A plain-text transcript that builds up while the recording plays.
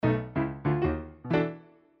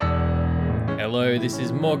Hello, this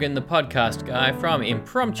is Morgan, the podcast guy from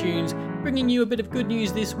Impromptunes, bringing you a bit of good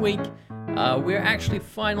news this week. We're actually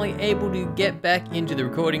finally able to get back into the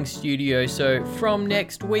recording studio, so from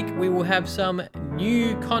next week we will have some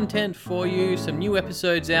new content for you, some new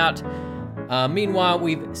episodes out. Meanwhile,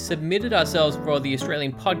 we've submitted ourselves for the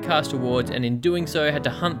Australian Podcast Awards, and in doing so had to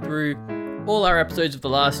hunt through all our episodes of the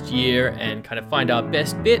last year and kind of find our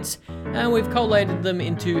best bits, and we've collated them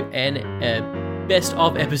into an best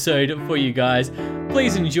of episode for you guys.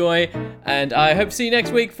 Please enjoy, and I hope to see you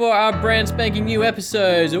next week for our brand spanking new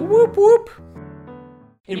episodes. Whoop whoop!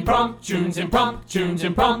 Impromptunes, impromptunes,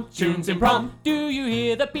 impromptunes, imprompt. Do you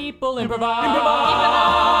hear the people improvising?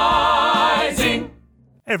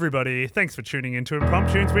 Everybody, thanks for tuning in to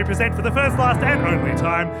Impromptunes. We present for the first, last, and only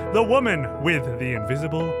time, the woman with the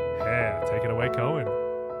invisible hair. Take it away, Cohen.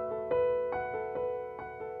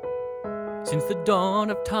 Since the dawn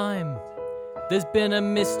of time, there's been a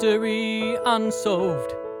mystery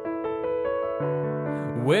unsolved.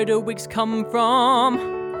 Where do wigs come from?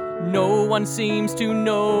 No one seems to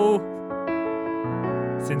know.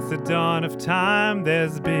 Since the dawn of time,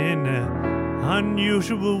 there's been an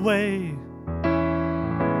unusual way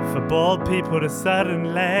for bald people to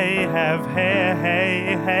suddenly have hair,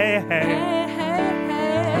 hey, hey,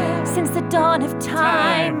 hey. Since the dawn of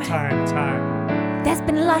time, there's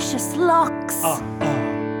been luscious locks.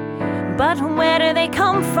 But where do they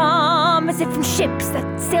come from? Is it from ships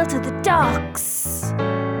that sail to the docks?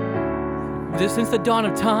 Since the dawn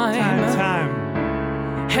of time,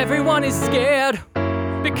 everyone is scared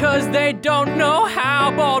because they don't know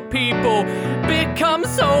how bald people become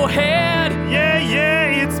so haired. Yeah,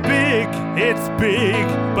 it's big,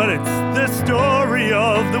 but it's the story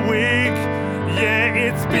of the wig. Yeah,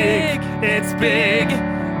 it's big, it's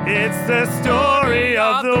the story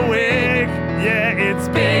of the wig. Yeah, it's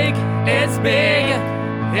big, it's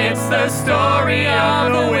the story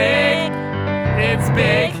of the wig. It's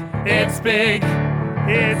big,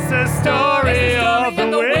 it's the story of the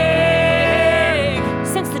wig.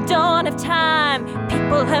 Since the dawn of time,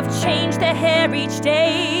 people have changed their hair each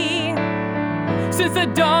day. Since the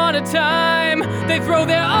dawn of time, they throw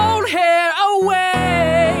their old hair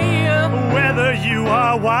away. Whether you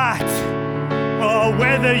are white or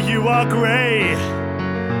whether you are grey,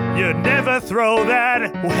 you never throw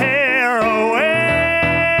that hair away.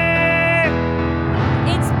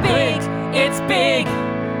 It's big,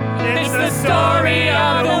 it's the story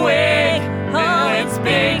of the wig. Oh, it's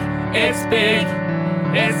big, it's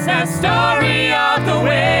the story of the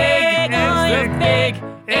wig.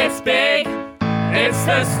 It's big, it's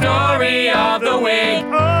the story of the wig.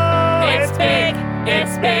 Oh, It's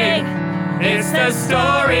big, it's the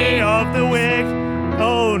story of the wig.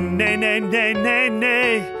 Oh,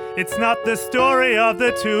 nay, it's not the story of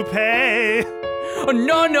the toupee. Oh,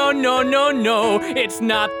 no, it's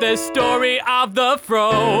not the story of the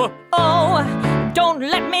fro. Oh, don't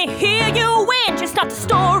let me hear you whinge. It's not the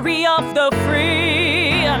story of the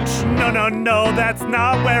fringe. No, that's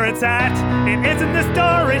not where it's at. It isn't the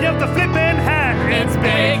story of the flippin' hat. It's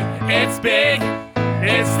big, it's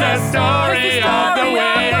the story of the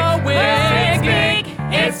wig.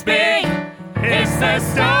 It's big, it's the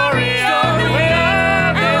story of the wig.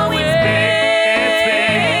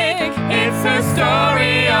 It's the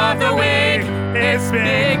story of the wig. It's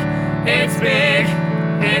big,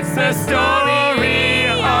 it's the story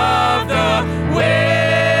of the wig.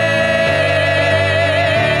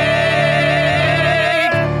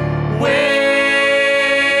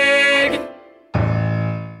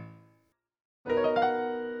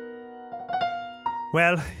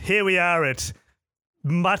 Well, here we are at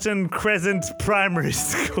Mutton Crescent Primary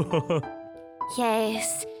School.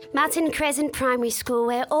 Yes, Mutton Crescent Primary School.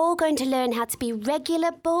 We're all going to learn how to be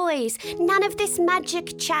regular boys. None of this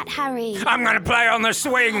magic chat, Harry. I'm gonna play on the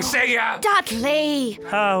swing, see ya! Dudley!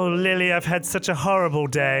 Oh, Lily, I've had such a horrible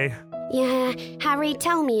day. Yeah, Harry,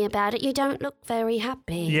 tell me about it. You don't look very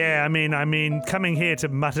happy. Yeah, I mean, coming here to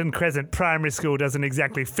Mutton Crescent Primary School doesn't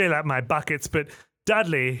exactly fill up my buckets, but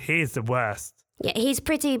Dudley, he's the worst. Yeah, he's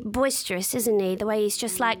pretty boisterous, isn't he? The way he's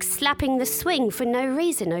just like slapping the swing for no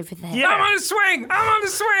reason over there. Yeah. I'm on the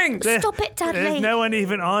swing! Stop it, Dudley. There's no one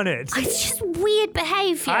even on it. It's just weird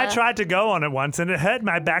behaviour. I tried to go on it once and it hurt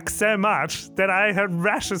my back so much that I had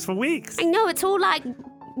rashes for weeks. I know, it's all like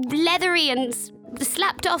leathery and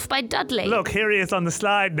slapped off by Dudley. Look, here he is on the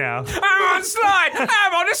slide now. I'm on slide!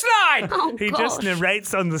 I'm on a slide! Oh, He gosh. just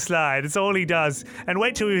narrates on the slide. It's all he does. And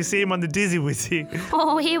wait till you see him on the Dizzy Wizzy.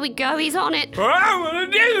 Oh, here we go. He's on it. I'm on a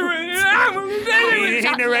dizzy.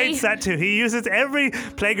 He narrates that too. He uses every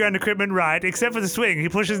playground equipment right, except for the swing. He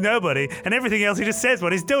pushes nobody, and everything else he just says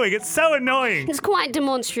what he's doing. It's so annoying. It's quite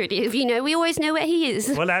demonstrative, you know. We always know where he is.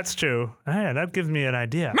 Well, that's true. Yeah, that gives me an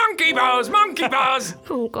idea. Monkey bars, monkey bars.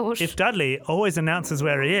 Oh, gosh. If Dudley always announces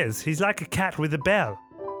where he is, he's like a cat with a bell.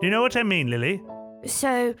 You know what I mean, Lily?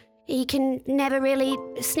 So he can never really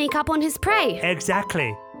sneak up on his prey.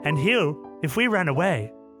 Exactly. And if we run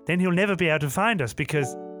away, then he'll never be able to find us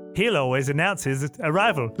because he'll always announce his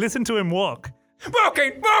arrival. Listen to him walk.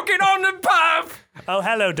 Walking on the path. Oh,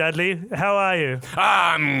 hello, Dudley. How are you?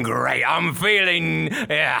 I'm great. I'm feeling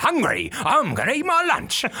hungry. I'm gonna eat my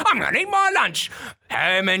lunch.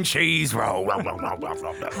 Ham and cheese roll.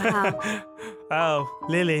 Wow. Oh,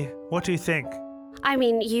 Lily, what do you think? I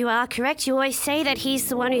mean, you are correct. You always say that he's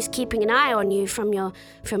the one who's keeping an eye on you from your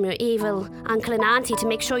evil uncle and auntie to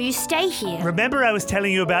make sure you stay here. Remember I was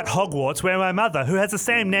telling you about Hogwarts, where my mother, who has the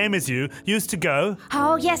same name as you, used to go?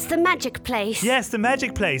 Oh, yes, the magic place. Yes, the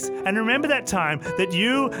magic place. And remember that time that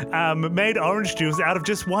you made orange juice out of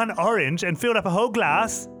just one orange and filled up a whole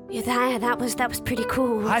glass? Yeah, that was pretty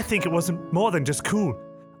cool. I think it wasn't more than just cool.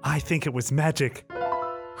 I think it was magic.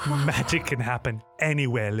 Magic can happen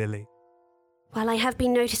anywhere, Lily. Well, I have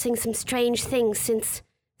been noticing some strange things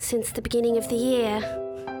since the beginning of the year.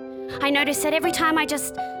 I noticed that every time I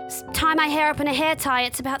just tie my hair up in a hair tie,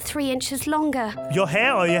 it's about 3 inches longer. Your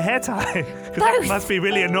hair or your hair tie? 'Cause that Both. must be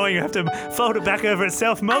really annoying. You have to fold it back over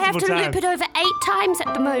itself I multiple have to times. loop it over 8 times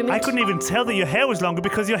at the moment. I couldn't even tell that your hair was longer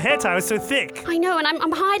because your hair tie was so thick. I know, and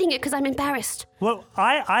I'm hiding it because I'm embarrassed. Well,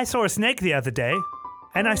 I saw a snake the other day,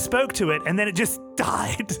 and I spoke to it, and then it just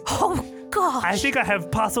died. Oh, gosh. I think I have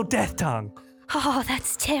partial death tongue. Oh,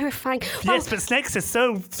 that's terrifying. Yes, but snakes are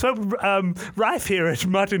so rife here at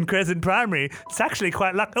Martin Crescent Primary. It's actually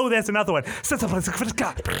quite lucky. Oh, there's another one.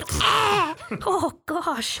 Oh,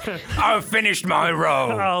 gosh. I've finished my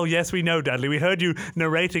roll. Oh, yes, we know, Dudley. We heard you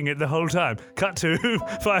narrating it the whole time. Cut to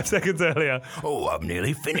 5 seconds earlier. Oh, I've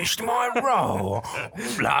nearly finished my roll.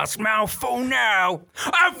 Last mouthful now.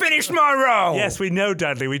 I've finished my roll. Yes, we know,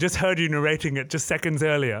 Dudley. We just heard you narrating it just seconds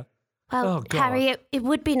earlier. Well, Oh, God. Harry, it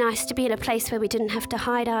would be nice to be in a place where we didn't have to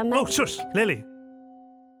hide our Oh, magic. shush, Lily.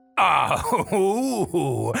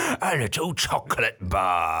 Oh, a little chocolate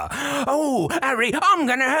bar. Oh, Harry, I'm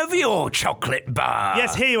gonna have your chocolate bar.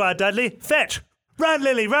 Yes, here you are, Dudley. Fetch. Run,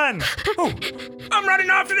 Lily, run. I'm running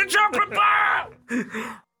after the chocolate bar.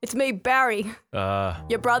 It's me, Barry.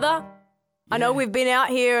 Your brother? I know we've been out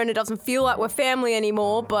here and it doesn't feel like we're family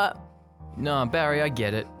anymore, but No, Barry, I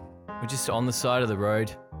get it. We're just on the side of the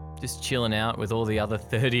road, just chilling out with all the other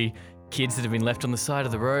 30 kids that have been left on the side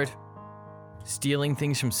of the road, stealing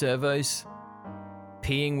things from servos,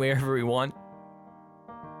 peeing wherever we want.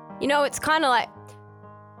 you know, it's kind of like,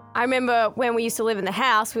 I remember when we used to live in the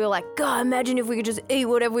house, we were like, God, imagine if we could just eat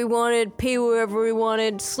whatever we wanted, pee wherever we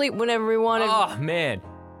wanted, sleep whenever we wanted. Oh, man.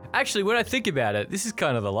 Actually, when I think about it, this is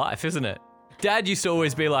kind of the life, isn't it? Dad used to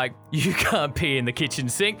always be like, you can't pee in the kitchen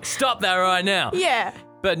sink. Stop that right now. Yeah.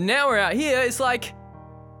 But now we're out here, it's like,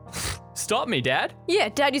 stop me, Dad. Yeah,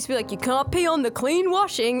 Dad used to be like, you can't pee on the clean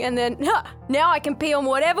washing, and then, now I can pee on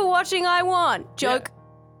whatever washing I want. Joke. Yeah.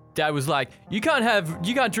 Dad was like, you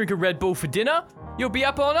can't drink a Red Bull for dinner. You'll be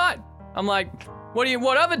up all night. I'm like, what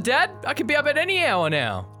other, Dad? I could be up at any hour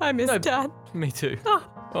now. I miss No. Dad. Me too.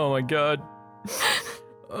 Oh my God.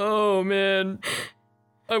 Oh man.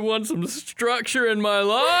 I want some structure in my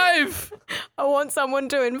life. I want someone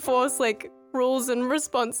to enforce, like, rules and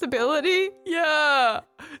responsibility. Yeah.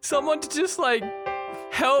 Someone to just like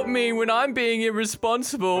help me when I'm being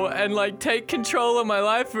irresponsible and like take control of my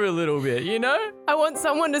life for a little bit, you know? I want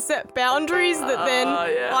someone to set boundaries that then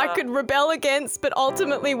yeah. I could rebel against, but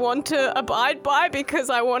ultimately want to abide by because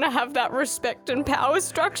I want to have that respect and power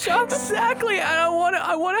structure. Exactly, and I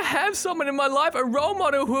want to have someone in my life, a role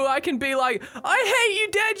model who I can be like, I hate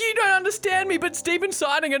you, Dad, you don't understand me, but deep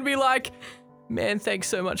inside I'm gonna be like, man, thanks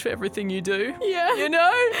so much for everything you do. Yeah. You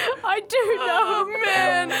know? I do know. Oh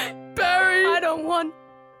man, Barry. I don't want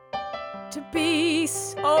to be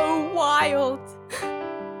so wild.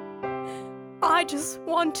 I just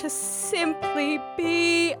want to simply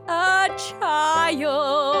be a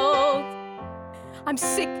child. I'm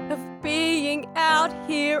sick of being out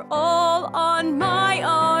here all on my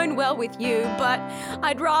own. Well, with you, but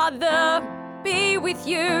I'd rather be with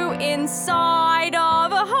you inside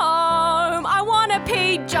of a home. I want to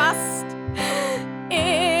pee just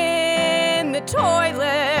in the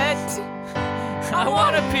toilet. I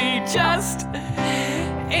wanna pee just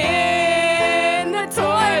in the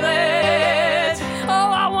toilet.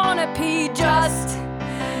 Oh, I wanna pee just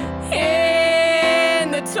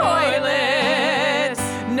in the toilet.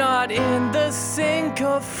 Not in the sink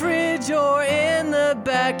or fridge or in the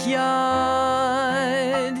backyard.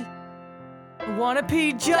 I wanna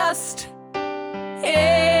pee just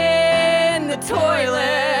In the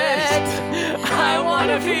toilet. I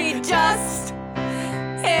wanna pee just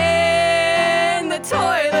in the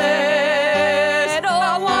toilet. Oh,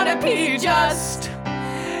 I wanna pee just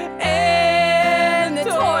in the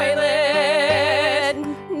toilet.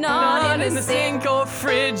 Not in the sink or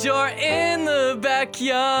fridge or in the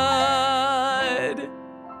backyard.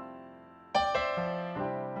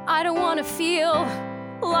 I don't wanna feel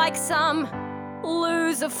like some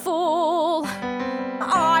loser fool.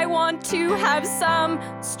 I want to have some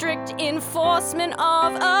strict enforcement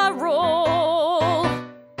of a rule.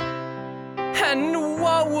 And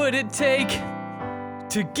what would it take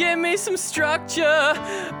to give me some structure?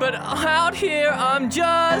 But out here I'm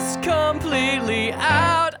just completely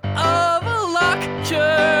out of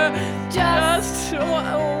luck-ture. Just In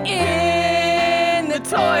the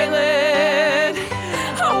toilet.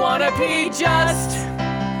 I wanna pee just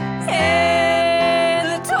In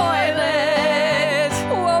the toilet.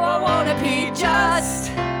 Whoa, I wanna pee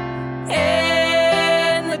just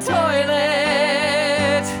in the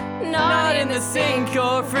toilet. not in the sink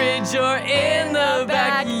or fridge or in the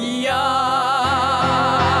backyard.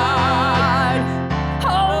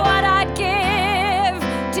 Oh, what I'd give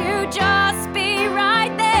to just be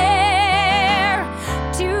right there.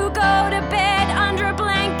 To go to bed under a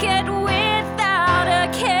blanket without a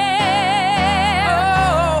care.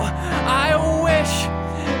 Oh, I wish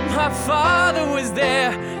my father was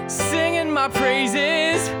there singing my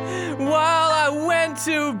praises while I went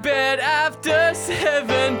to bed after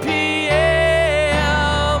 7 p.m.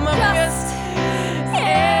 Just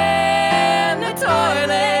in the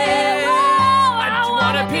toilet. Oh, I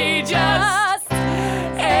wanna pee just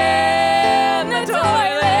in the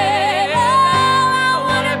toilet. Oh, I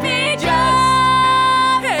wanna pee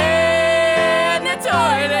just in the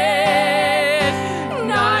toilet,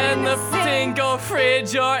 not in the sink or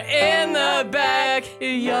fridge or in the backyard.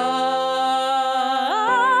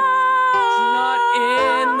 Not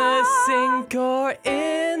in the sink or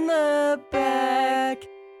in the backyard.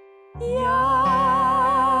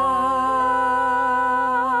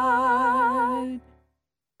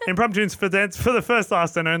 Impromptus for dance for the first,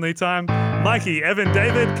 last, and only time. Mikey, Evan,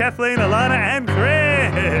 David, Kathleen, Alana, and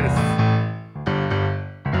Chris.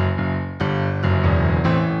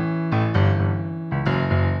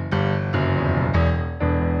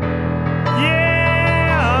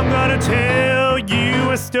 Yeah, I'm gonna tell you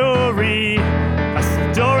a story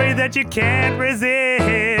that you can't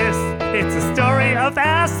resist. It's a story of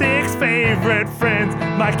our 6 favorite friends: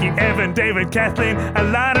 Mikey, Evan, David, Kathleen,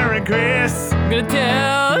 Alana, and Chris. I'm gonna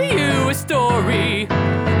tell you a story,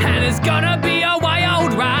 and it's gonna be a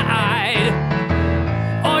wild ride.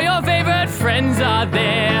 All your favorite friends are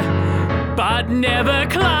there, but never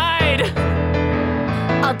Clyde.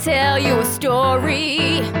 I'll tell you a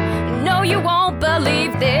story. No, you won't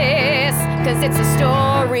believe this, 'cause it's a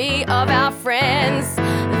story of our friends,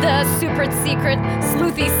 the super secret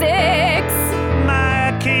Sleuthy 6.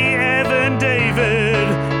 Mikey, Evan, David,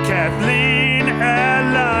 Kathleen,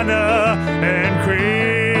 Alana, and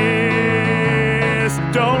Chris.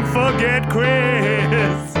 Don't forget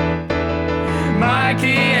Chris.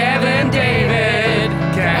 Mikey, Evan, David,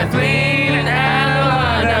 Kathleen,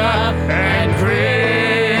 Alana, and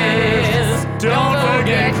Chris. Don't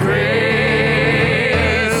forget Chris.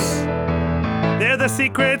 They're the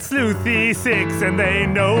secret Sleuthy 6, and they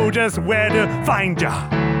know just where to find ya.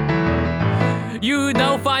 You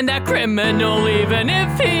don't find that criminal even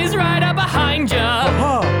if he's right up behind ya.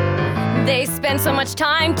 Oh. They spend so much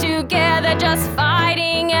time together just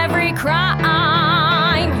fighting every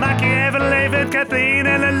crime. Mikey, Evan, David, Kathleen,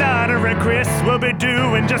 and Alana, and Chris will be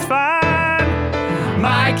doing just fine.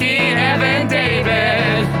 Mikey, Evan,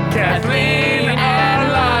 David, Kathleen,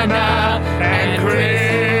 Alana, and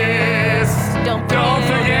Chris. Don't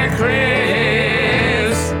forget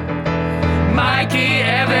Chris. Mikey,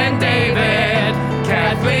 Evan, David,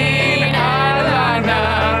 Kathleen, Alana,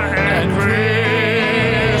 and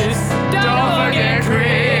Chris. Don't forget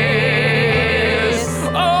Chris.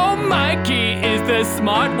 Oh, Mikey is the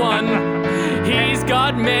smart one. He's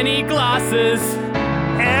got many glasses.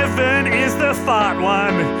 Evan is the fart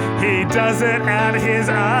one. He does it out his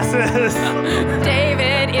asses.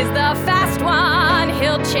 David is the fast one.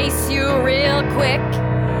 He'll chase you real quick.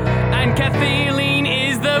 And Kathleen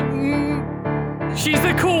is the She's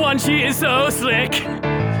the cool one, she is so slick.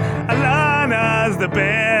 Alana's the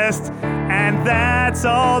best, and that's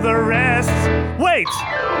all the rest. Wait,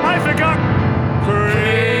 I forgot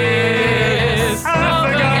Chris.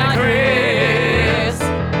 I forgot Chris.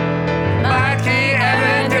 Mikey,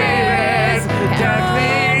 Evan, Davis,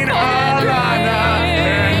 Kathleen, Alana,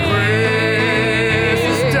 and Chris.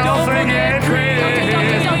 Don't forget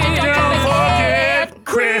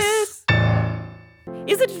Chris.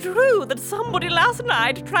 Is it true that somebody last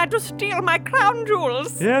night tried to steal my crown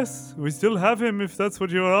jewels? Yes, we still have him if that's what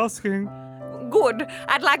you're asking. Good.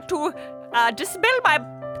 I'd like to dispel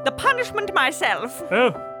the punishment myself.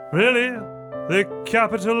 Oh, really? The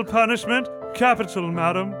capital punishment? Capital,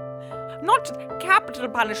 madam. Not capital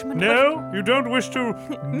punishment. No, you don't wish to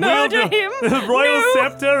Murder wield him? the royal No.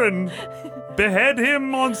 scepter and behead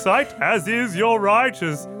him on sight, as is your right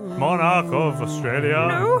as monarch of Australia.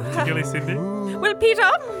 No. Particularly Sydney. Well,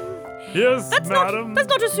 Peter, Yes, that's madam.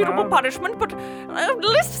 not a suitable Madam. punishment, but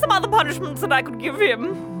list some other punishments that I could give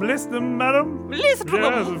him. List them, madam. List them.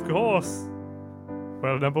 Yes, of course.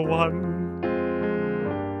 Well, number 1.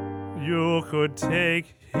 You could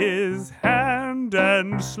take his hand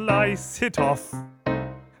and slice it off,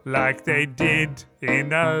 like they did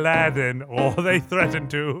in Aladdin, or they threatened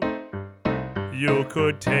to. You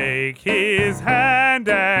could take his hand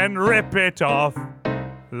and rip it off,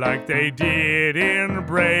 like they did in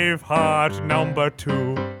Braveheart number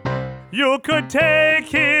 2. You could take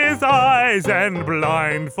his eyes and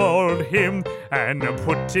blindfold him and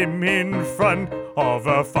put him in front of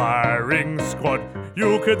a firing squad.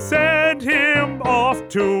 You could send him off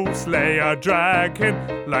to slay a dragon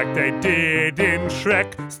like they did in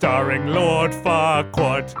Shrek, starring Lord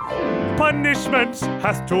Farquaad. Punishment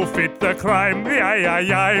has to fit the crime,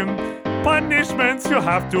 punishments you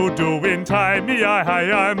have to do in time,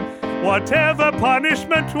 whatever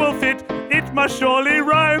punishment will fit, it must surely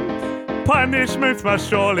rhyme. Punishments must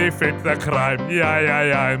surely fit the crime,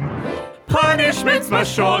 Punishments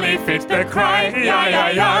must surely fit the crime,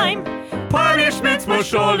 Punishments will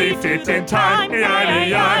surely fit in time,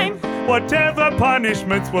 Whatever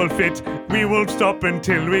punishments will fit, we won't stop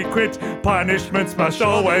until we quit. Punishments must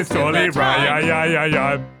always surely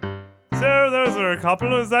rhyme. So those are a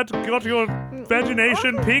couple. Has that got your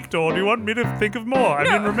imagination peaked, or do you want me to think of more?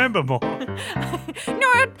 Remember more?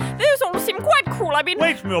 No, those all seem quite cool. I mean...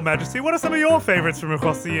 Wait, Your Majesty, what are some of your favorites from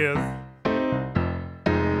across the years?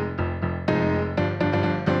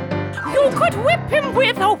 You could whip him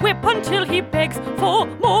with a whip until he begs for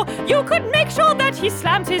more. You could make sure that he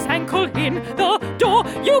slams his ankle in the door.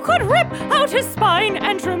 You could rip out his spine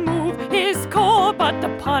and remove his core, but the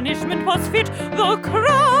punishment must fit the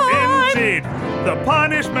crime. Indeed, the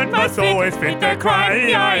punishment must always fit the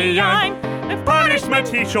crime. The punishment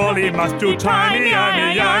he surely must do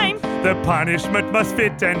time. The punishment must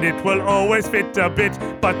fit and it will always fit a bit,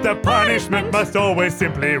 but the punishment must always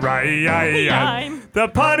simply rhyme. The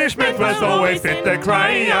punishment must always fit the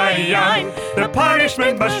crime. The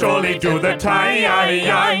punishment must surely do the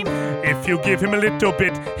time. If you give him a little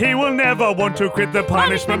bit, he will never want to quit. The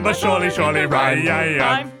punishment must surely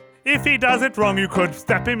rhyme. If he does it wrong, you could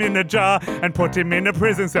step him in a jar and put him in a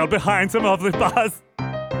prison cell behind some of the bars.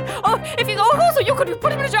 Also, you could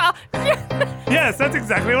put him in a jar. Yes, that's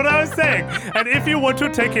exactly what I was saying. And if you want to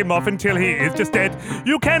take him off until he is just dead,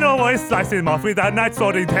 you can always slice him off with that night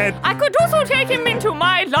sword in his head. I could also take him into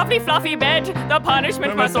my lovely fluffy bed. The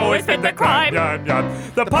punishment must always fit the crime.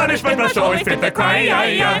 The punishment must always fit the crime.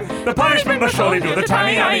 The punishment must surely do the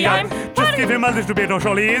time. Just give him a little bit or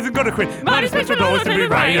surely he isn't going to quit. Punishment should always be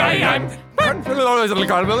rhyme.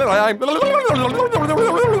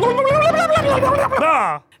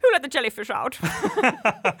 Who let the jellyfish out?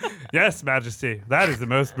 Yes, Majesty, that is the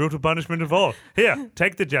most brutal punishment of all. Here,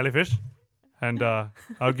 take the jellyfish, and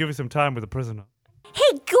I'll give you some time with the prisoner.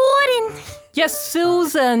 Hey, Gordon, Yes,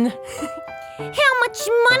 Susan. how much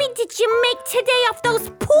money did you make today off those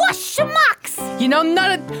poor schmucks? You know, not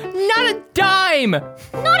a dime. Not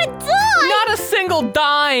a dime. Not a single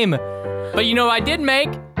dime. But you know what I did make?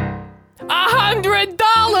 $100.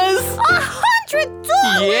 $100?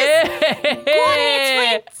 Yeah. Gordon,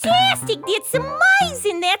 it's fantastic. It's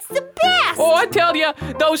amazing. That's the best. Oh, I tell you,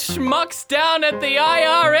 those schmucks down at the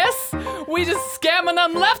IRS, we just scamming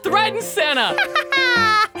them left, right, and center.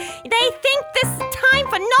 They think this is time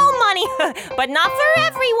for no money, but not for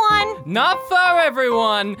everyone. Not for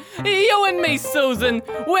everyone. You and me, Susan,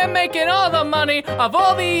 we're making all the money of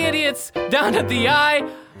all the idiots down at the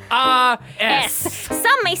IRS.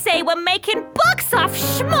 Some may say we're making bucks off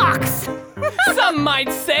schmucks. Some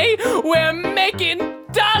might say we're making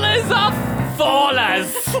dollars off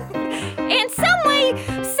fallers. And some may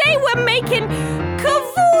say we're making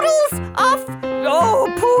cavoodles of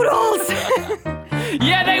poodles.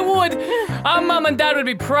 Yeah, they would. Our mum and dad would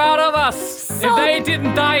be proud of us if they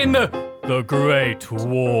didn't die in the Great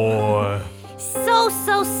War. So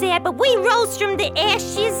sad, but we rose from the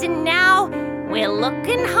ashes and now we're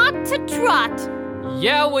looking hot to trot.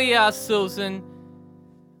 Yeah, we are, Susan.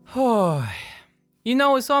 Oh, you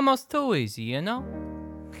know, it's almost too easy, you know?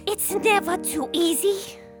 It's never too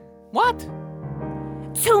easy What?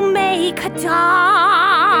 to make a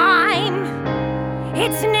dime.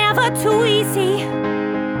 It's never too easy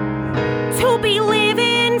to be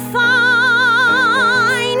living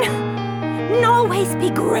fine. And always be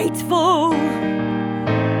grateful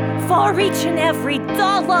for each and every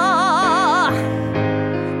dollar.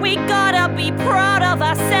 We gotta be proud of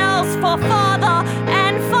ourselves for father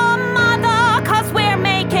and for mother, 'cause we're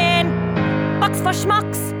making bucks for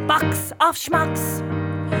schmucks, bucks of schmucks.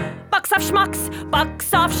 Bucks of schmucks,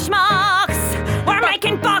 bucks of schmucks. We're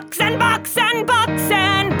making bucks and bucks and bucks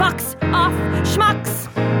and bucks of schmucks.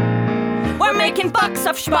 We're making bucks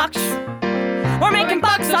of schmucks. We're making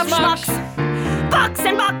bucks of schmucks. Bucks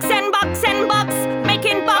and bucks and bucks and bucks.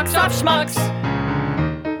 Making bucks of schmucks.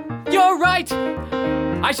 You're right.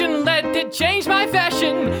 I shouldn't let it change my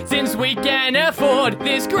fashion, since we can afford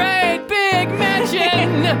this great big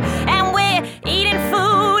mansion. And we're eating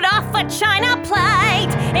food off a china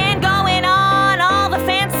plate and going on all the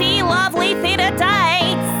fancy, lovely theater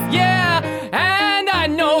dates. Yeah, and I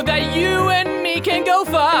know that you and me can go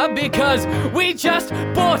far, because we just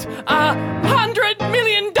bought a $100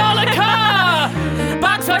 million car.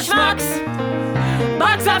 Bucks of schmucks.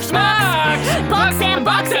 Bucks of schmucks. Bucks and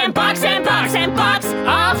bucks and bucks and bucks and bucks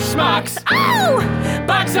of schmucks. Oh!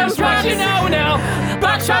 Bucks of schmucks, you know now.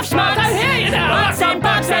 Bucks of schmucks, I hear you now. Bucks and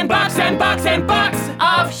bucks and bucks and bucks and bucks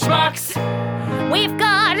of schmucks. We've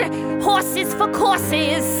got horses for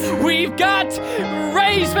courses. We've got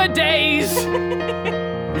rays for days.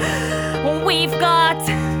 We've got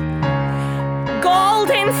gold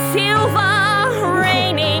and silver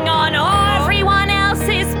raining on everyone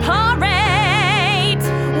else's parade.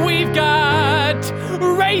 We've got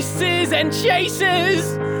races and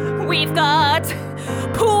chases. We've got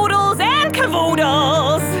poodles and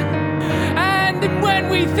cavoodles. And when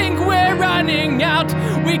we think we're running out,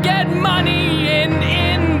 we get money in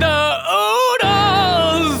the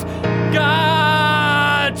oodles.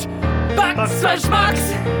 Got bucks of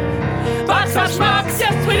schmucks. Bucks of schmucks,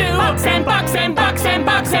 yes we do. Bucks and bucks and bucks and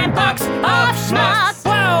bucks and bucks of schmucks.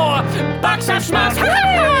 Wow, bucks of schmucks.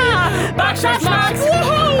 Bucks of schmucks.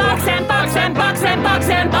 Bucks and bucks and bucks and bucks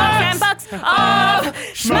and bucks and bucks of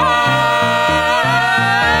schmucks.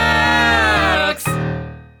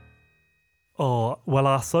 Oh, well,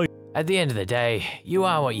 I saw you. At the end of the day, you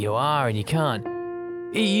are what you are, and you can't.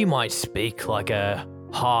 You might speak like a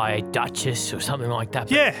high duchess or something like that.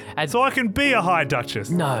 But Yeah, so I can be a high duchess.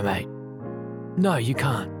 No, mate. No, you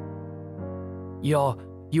can't. You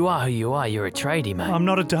are who you are. You're a tradie, mate. I'm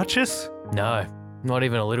not a duchess. No, not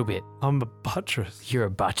even a little bit. I'm a buttress. You're a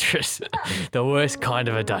buttress. The worst kind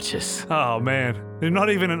of a duchess. Oh, man. You're not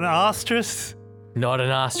even an astress? Not an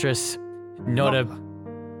astress. Not a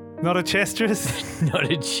chestress? Not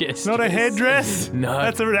a chest. Not a headdress? No.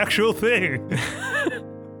 That's an actual thing.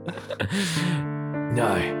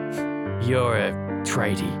 No. You're a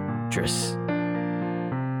tradie dress.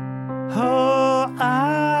 Oh,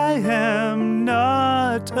 I am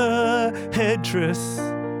not a headdress.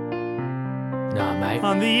 No, mate.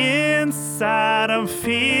 On the inside, I'm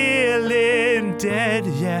feeling dead,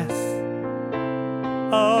 yes.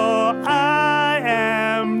 Oh, I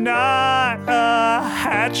am not a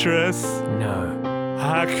hattress. No.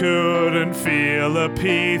 I couldn't feel a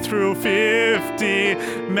P through 50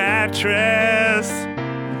 mattress.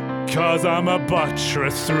 'Cause I'm a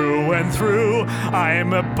buttress through and through.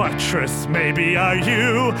 I'm a buttress, maybe are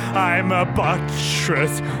you? I'm a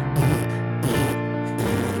buttress.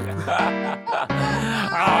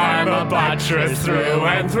 I'm a buttress through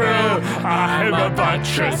and through. I'm a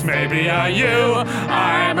buttress, maybe are you?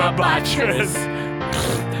 I'm a buttress.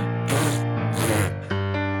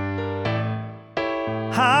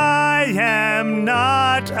 I am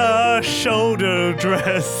not a shoulder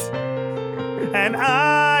dress. And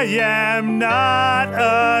I am not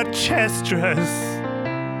a chest dress.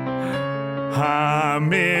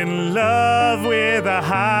 I'm in love with a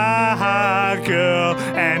high girl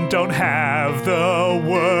and don't have the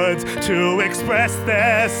words to express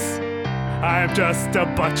this. I'm just a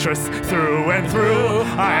buttress through and through.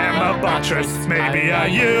 I'm a buttress, maybe are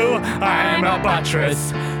you? I'm a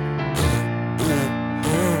buttress.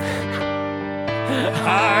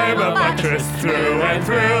 I'm I'm a buttress through and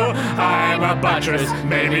through. I'm a buttress,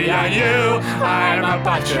 maybe are you. I'm a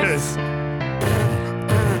buttress.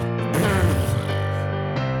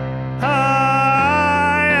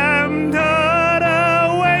 I am not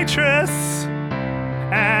a waitress,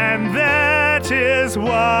 and that is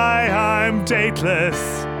why I'm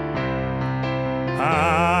dateless.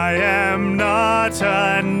 I am not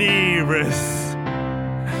a nearest,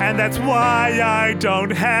 and that's why I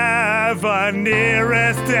don't have a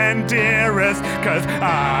nearest and dearest, 'cause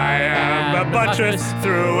I am a buttress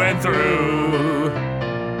through and through.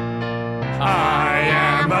 I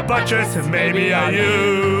am a buttress, maybe are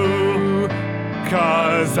you,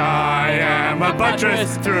 'cause I am a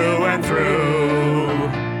buttress through and through.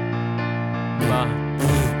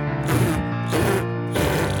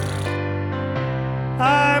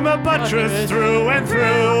 I'm a buttress through and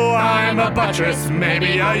through. I'm a buttress,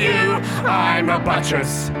 maybe are you. I'm a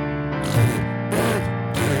buttress.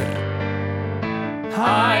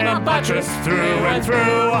 I'm a buttress through and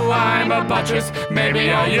through. I'm a buttress, maybe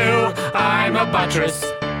are you. I'm a buttress.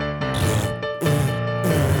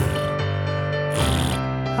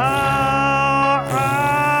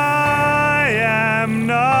 I am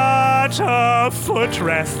not a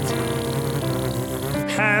footrest,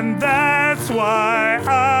 and that's why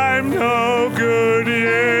I'm no good,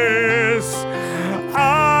 yes.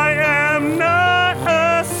 I am not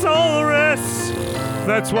a soulless,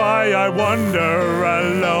 that's why I wander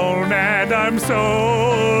alone and I'm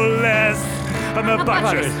soulless. I'm a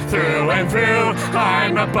buttress through and through.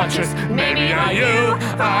 I'm a buttress, maybe are you.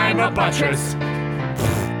 I'm a buttress.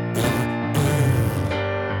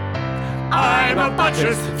 I'm a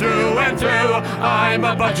buttress through and through. I'm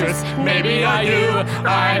a buttress, maybe are you.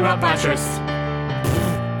 I'm a buttress.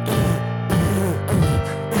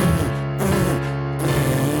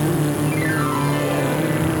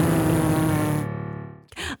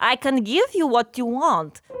 I can give you what you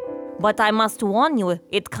want, but I must warn you,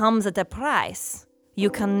 it comes at a price. You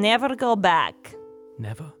can never go back.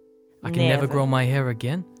 Never? I can never grow my hair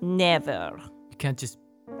again? Never. You can't just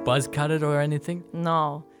buzz cut it or anything?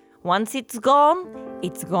 No. Once it's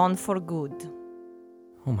gone for good.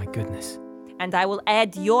 Oh my goodness. And I will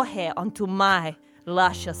add your hair onto my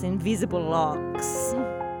luscious invisible locks.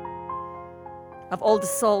 Of all the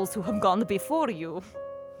souls who have gone before you.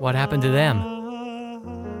 What happened to them?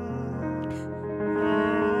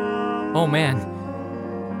 Oh man.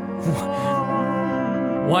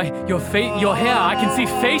 Why, your hair, I can see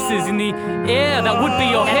faces in the air. That would be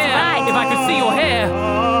your hair. Right. If I could see your hair.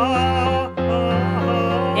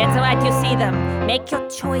 That's right, you see them. Make your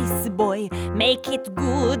choice, boy. Make it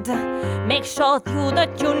good. Make sure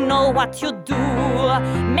that you know what you do.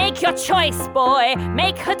 Make your choice, boy.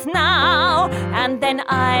 Make it now. And then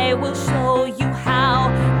I will show you how.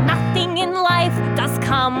 Nothing in life does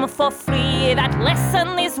come for free. That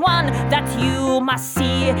lesson is one that you must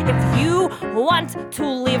see. If you want to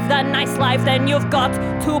live the nice life, then you've got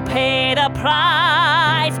to pay the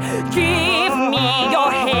price. Give me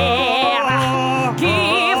your hair.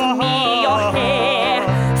 Give me your hair.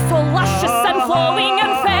 So luscious and flowing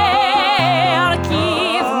and fair.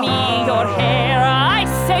 Give me your hair. I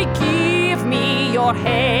say give me your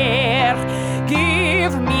hair.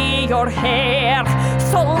 Give me your hair.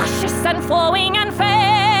 So luscious and flowing and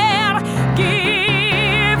fair.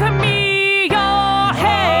 Give me your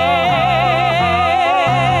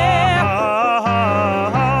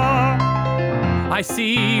hair. I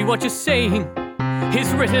see what you're saying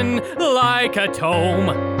is written like a tome.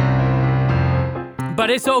 But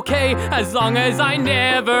it's okay as long as I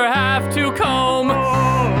never have to comb.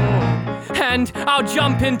 And I'll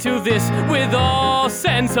jump into this with all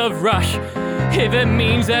sense of rush, if it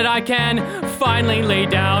means that I can finally lay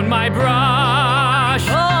down my brush.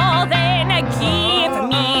 Oh, then give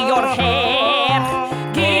me your hair.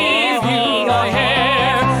 Give me your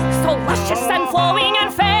hair. So luscious and flowing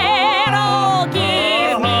and fair. Oh,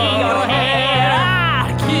 give me your hair.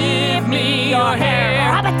 Give me your hair.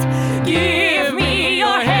 Rabbit, give me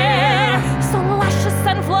your hair. So luscious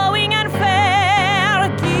and flowing and fair.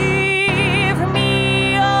 Give me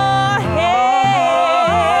your hair.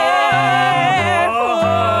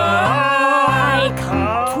 I come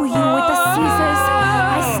to you with the scissors.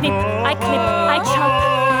 I snip, I clip, I chop.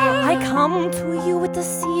 I come to you with the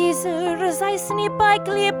scissors. I snip, I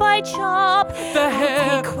clip, I chop. The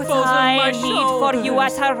hair Take what falls on my I need for you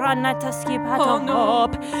shoulders. at a run, at a skip, at Oh, a no.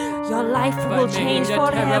 hop. Your life will made change a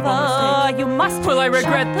terrible forever. mistake. You must Will I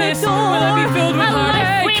regret shut this? the door. Will I be filled with A life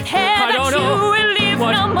heartache? with hair I don't that know. you will live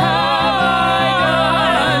What no have more. I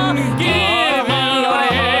done? Give me your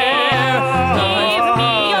hair. Give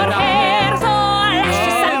me your hair. So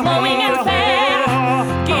luscious and flowing and fair.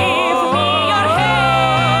 Give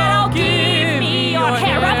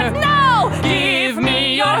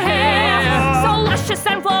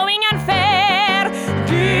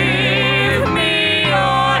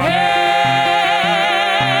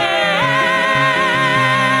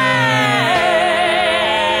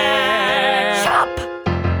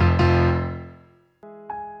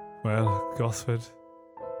Gosford.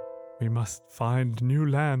 We must find new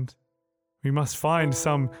land. We must find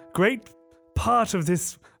some great part of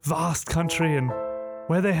this vast country and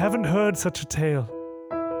where they haven't heard such a tale.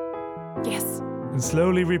 Yes. And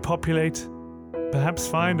slowly repopulate. Perhaps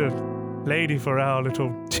find a lady for our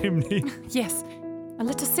little chimney. Yes. A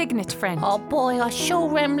little signet friend. Oh boy, I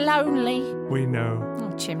sure am lonely. We know.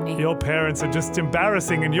 Oh, Chimney. Your parents are just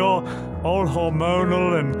embarrassing and you're all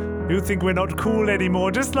hormonal and you think we're not cool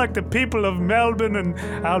anymore, just like the people of Melbourne and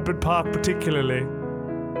Albert Park particularly.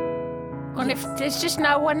 And if there's just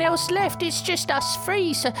no one else left, it's just us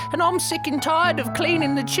three, so, and I'm sick and tired of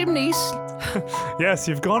cleaning the chimneys. Yes,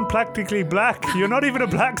 you've gone practically black. You're not even a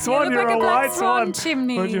black swan, you're like a a black white swan,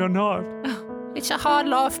 Chimney. But you're not. It's a hard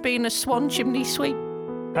life being a swan chimney sweep.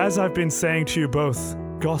 As I've been saying to you both,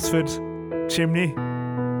 Gosford, Chimney,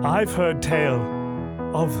 I've heard tale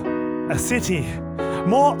of a city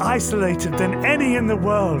more isolated than any in the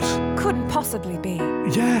world. Couldn't possibly be.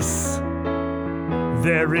 Yes.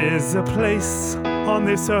 There is a place on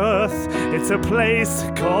this earth. It's a place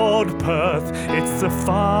called Perth. It's the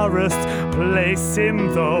farthest place in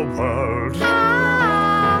the world.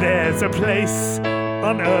 There's a place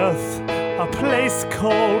on earth, a place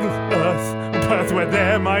called Earth, Perth, where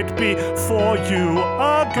there might be for you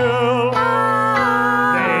a girl.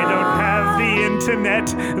 They don't have the internet,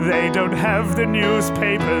 they don't have the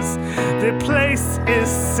newspapers. The place is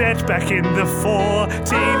set back in the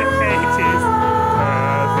 1480s.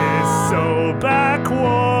 Perth is so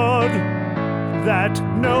backward that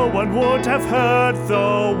no one would have heard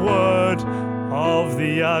the word of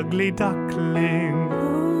the ugly duckling.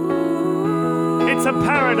 It's a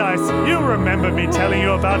paradise. You remember me telling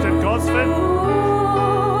you about it, Gosford?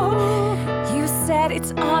 You said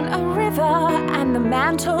it's on a river, and the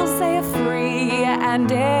mantles they are free,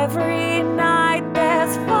 and every night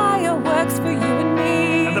there's fireworks for you and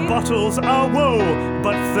me. And the bottles are woe,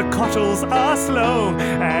 but the cottles are slow,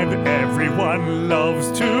 and everyone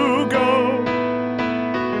loves to go.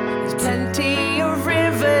 There's plenty of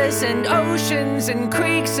rivers and oceans and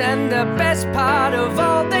creeks, and the best part of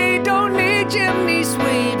all, they don't need chimney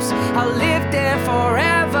sweeps. I'll live there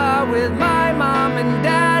forever with my mom and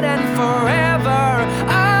dad, and forever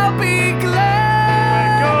I'll be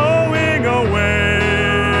glad. We're going away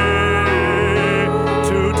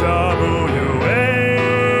to WA.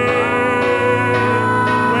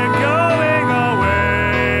 We're going away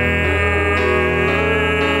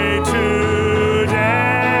today.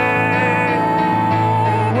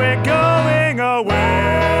 We're going away.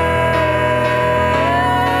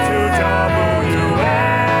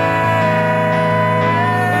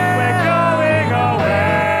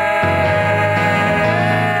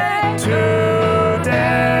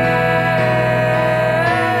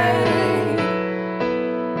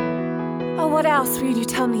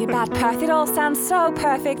 Tell me about Perth. It all sounds so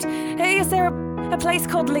perfect. Is there a place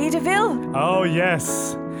called Leaderville? Oh,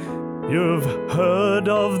 yes. You've heard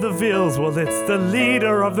of the Villes. Well, it's the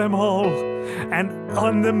leader of them all. And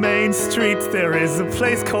on the main street, there is a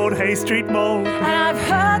place called Hay Street Mall. And I've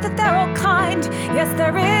heard that they're all kind. Yes,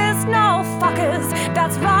 there is no fuckers.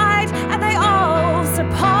 That's right. And they all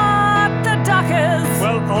support the duckers.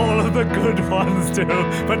 Well, all of the good ones do.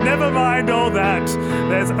 But never mind all that.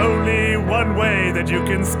 There's only one way that you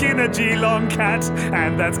can skin a Geelong cat,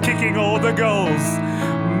 and that's kicking all the goals,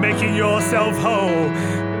 making yourself whole,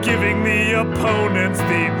 giving the opponents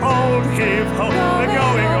the old heave-ho. They're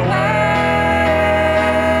going away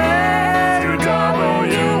to WA.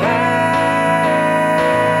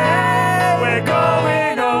 We're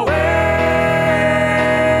going away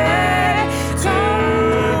today.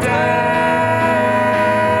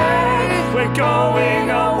 We're going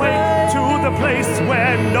away to the place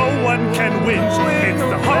where no one can whinge. It's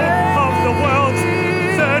the home of the world's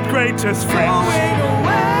third greatest fringe.